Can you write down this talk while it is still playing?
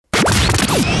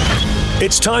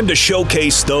It's time to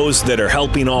showcase those that are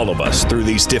helping all of us through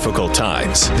these difficult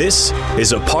times. This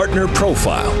is a partner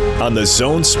profile on the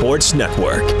Zone Sports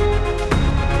Network.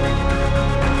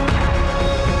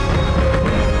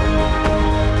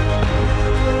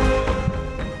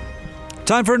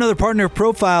 Time for another partner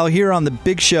profile here on the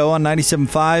Big Show on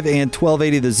 97.5 and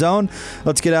 1280 The Zone.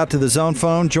 Let's get out to the Zone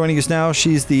phone. Joining us now,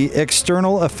 she's the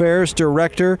External Affairs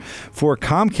Director for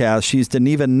Comcast. She's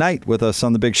Deneiva Knight with us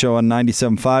on the Big Show on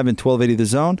 97.5 and 1280 The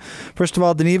Zone. First of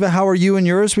all, Deneiva, how are you and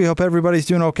yours? We hope everybody's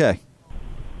doing okay.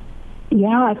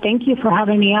 Yeah, thank you for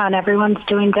having me on. Everyone's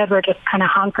doing good. We're just kind of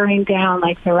hunkering down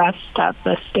like the rest of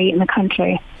the state and the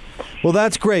country. Well,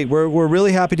 that's great. We're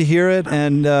really happy to hear it.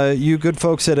 And you good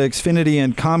folks at XFINITY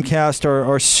and Comcast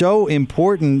are so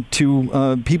important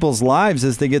to people's lives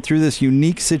as they get through this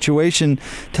unique situation.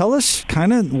 Tell us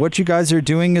kind of what you guys are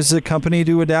doing as a company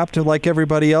to adapt to, like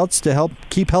everybody else, to help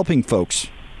keep helping folks.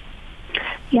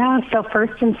 Yeah, so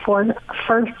first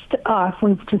off,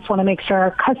 we just want to make sure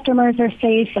our customers are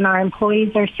safe and our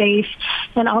employees are safe.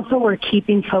 And also we're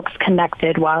keeping folks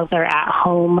connected while they're at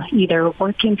home, either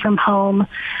working from home,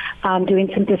 doing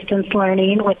some distance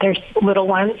learning with their little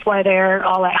ones while they're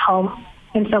all at home.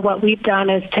 And so what we've done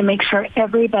is to make sure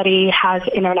everybody has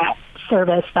internet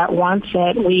service that wants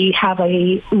it. We have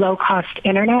a low-cost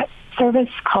internet service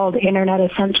called Internet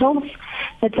Essentials.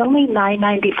 It's only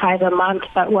 $9.95 a month,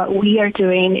 but what we are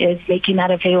doing is making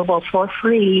that available for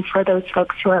free for those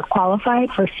folks who are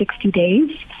qualified for 60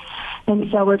 days. And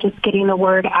so we're just getting the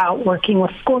word out, working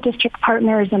with school district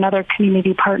partners and other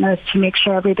community partners to make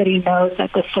sure everybody knows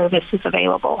that the service is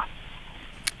available.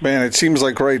 Man, it seems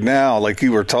like right now, like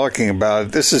you were talking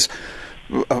about, this is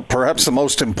perhaps the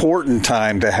most important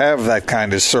time to have that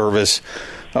kind of service,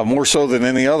 more so than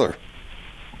any other.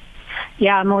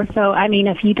 Yeah, more so. I mean,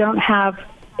 if you don't have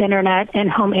internet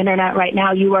and home internet right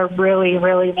now, you are really,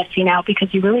 really missing out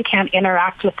because you really can't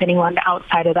interact with anyone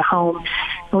outside of the home.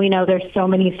 And we know there's so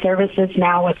many services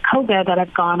now with COVID that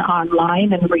have gone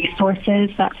online and resources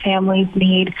that families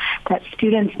need, that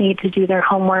students need to do their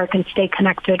homework and stay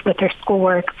connected with their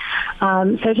schoolwork.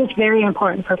 So it's just very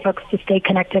important for folks to stay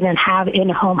connected and have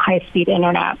in-home high-speed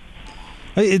internet.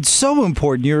 It's so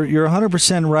important. You're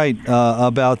 100% right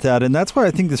about that, and that's why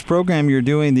I think this program you're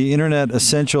doing, the Internet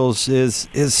Essentials, is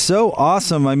so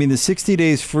awesome. I mean, the 60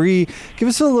 days free. Give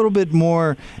us a little bit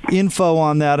more info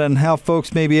on that and how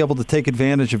folks may be able to take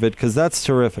advantage of it, because that's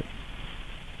terrific.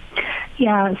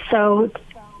 Yeah, so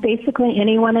basically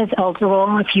anyone is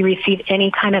eligible. If you receive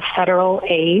any kind of federal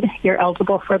aid, you're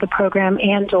eligible for the program,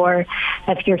 and or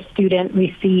if your student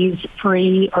receives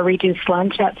free or reduced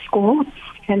lunch at school.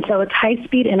 And so it's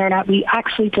high-speed internet. We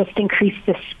actually just increased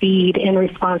the speed in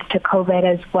response to COVID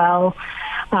as well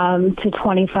to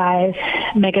 25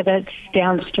 megabits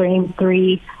downstream,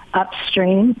 3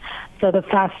 upstream. So the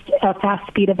fast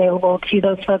speed available to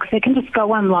those folks. They can just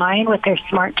go online with their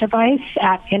smart device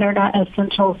at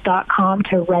internetessentials.com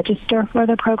to register for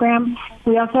the program.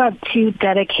 We also have 2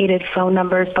 dedicated phone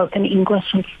numbers, both in English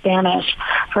and Spanish,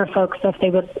 for folks if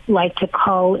they would like to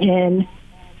call in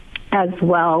as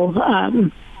well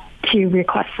to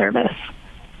request service.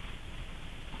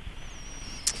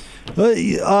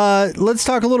 Let's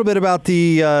talk a little bit about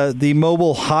the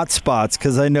mobile hotspots,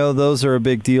 because I know those are a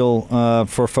big deal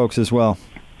for folks as well.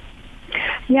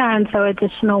 Yeah, and so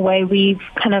additional way we've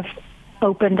kind of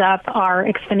opened up our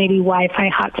XFINITY Wi-Fi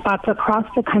hotspots across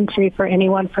the country for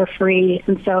anyone for free.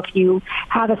 And so if you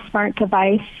have a smart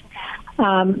device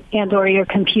and or your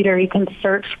computer, you can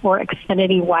search for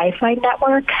XFINITY Wi-Fi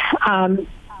network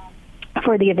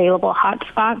for the available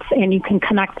hotspots, and you can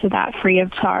connect to that free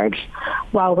of charge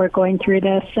while we're going through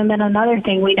this. And then another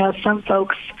thing, we know some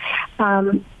folks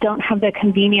don't have the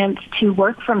convenience to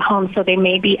work from home, so they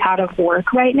may be out of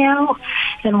work right now.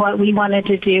 And what we wanted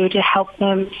to do to help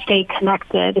them stay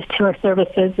connected to our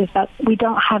services is that we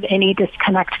don't have any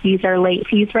disconnect fees or late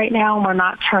fees right now, and we're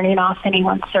not turning off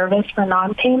anyone's service for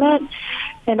non-payment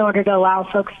in order to allow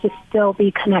folks to still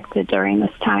be connected during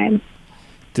this time.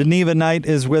 Deneiva Knight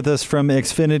is with us from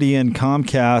XFINITY and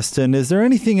Comcast. And is there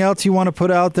anything else you want to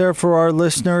put out there for our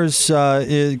listeners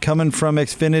coming from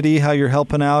XFINITY, how you're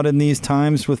helping out in these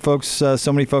times with folks,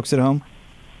 so many folks at home?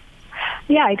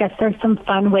 Yeah, I guess there's some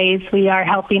fun ways we are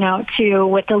helping out, too.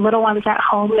 With the little ones at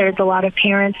home, there's a lot of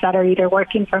parents that are either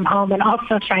working from home and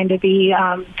also trying to be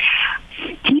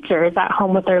teachers at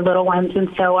home with their little ones. And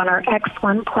so on our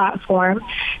X1 platform,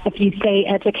 if you say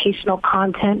educational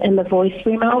content in the voice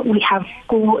remote, we have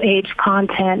school-age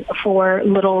content for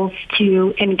littles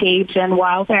to engage in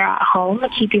while they're at home,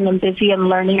 keeping them busy and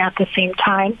learning at the same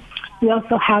time. We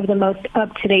also have the most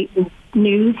up-to-date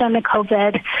news on the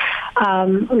COVID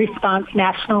response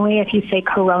nationally. If you say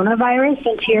coronavirus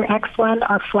into your X1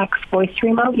 or Flex voice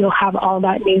remote, you'll have all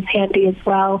that news handy as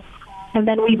well. And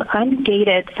then we've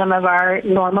ungated some of our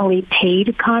normally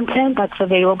paid content that's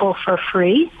available for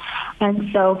free.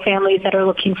 And so families that are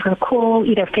looking for cool,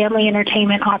 either family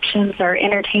entertainment options or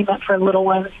entertainment for little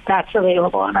ones, that's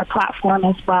available on our platform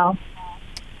as well.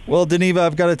 Well, Deneiva,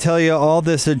 I've got to tell you, all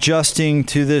this adjusting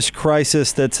to this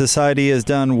crisis that society has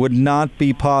done would not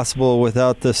be possible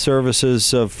without the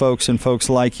services of folks and folks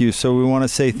like you. So we want to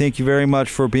say thank you very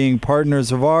much for being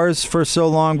partners of ours for so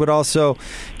long, but also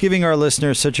giving our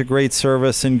listeners such a great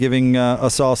service and giving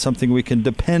us all something we can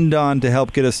depend on to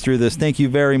help get us through this. Thank you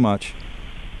very much.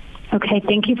 Okay,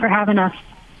 thank you for having us.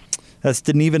 That's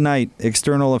Deneiva Knight,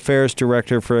 External Affairs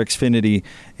Director for XFINITY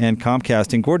and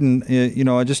Comcast. And Gordon,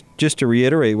 just to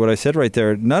reiterate what I said right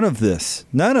there, none of this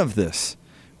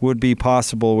would be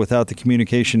possible without the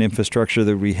communication infrastructure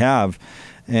that we have.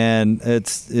 And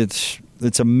it's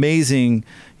amazing,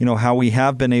 how we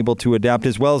have been able to adapt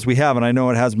as well as we have. And I know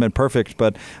it hasn't been perfect,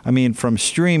 but I mean, from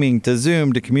streaming to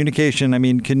Zoom to communication, I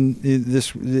mean,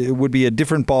 it would be a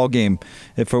different ball game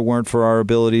if it weren't for our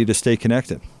ability to stay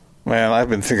connected. Man, I've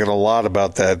been thinking a lot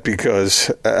about that because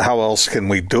how else can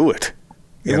we do it?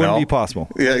 It wouldn't be possible.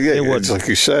 Yeah, it wouldn't. It's like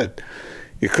you said,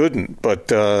 you couldn't, but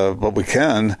we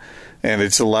can, and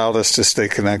it's allowed us to stay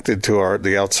connected to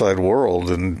the outside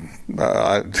world, and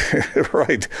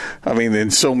right. I mean, in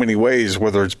so many ways,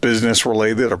 whether it's business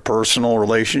related or personal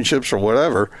relationships or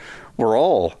whatever, we're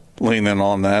all leaning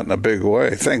on that in a big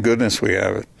way. Thank goodness we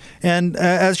have it. And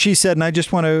as she said, and I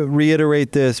just want to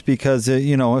reiterate this because,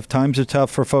 if times are tough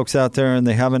for folks out there and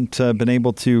they haven't been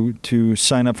able to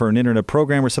sign up for an internet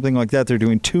program or something like that, they're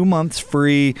doing 2 months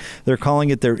free. They're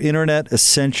calling it their Internet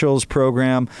Essentials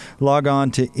program. Log on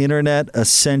to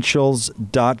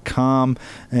internetessentials.com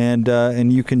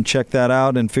and you can check that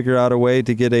out and figure out a way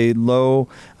to get a low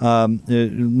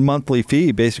monthly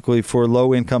fee, basically for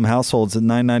low-income households at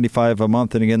 $9.95 a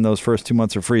month. And again, those first 2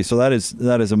 months are free. So that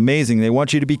is amazing. They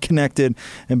want you to be connected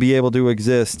and be able to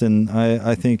exist. And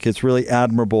I think it's really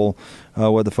admirable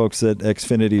what the folks at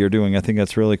XFINITY are doing. I think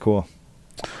that's really cool.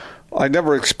 I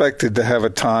never expected to have a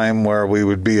time where we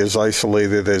would be as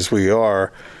isolated as we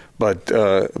are, but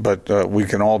we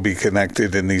can all be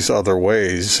connected in these other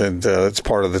ways. And it's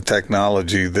part of the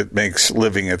technology that makes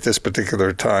living at this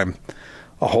particular time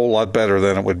a whole lot better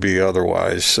than it would be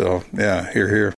otherwise. So, yeah, hear, hear.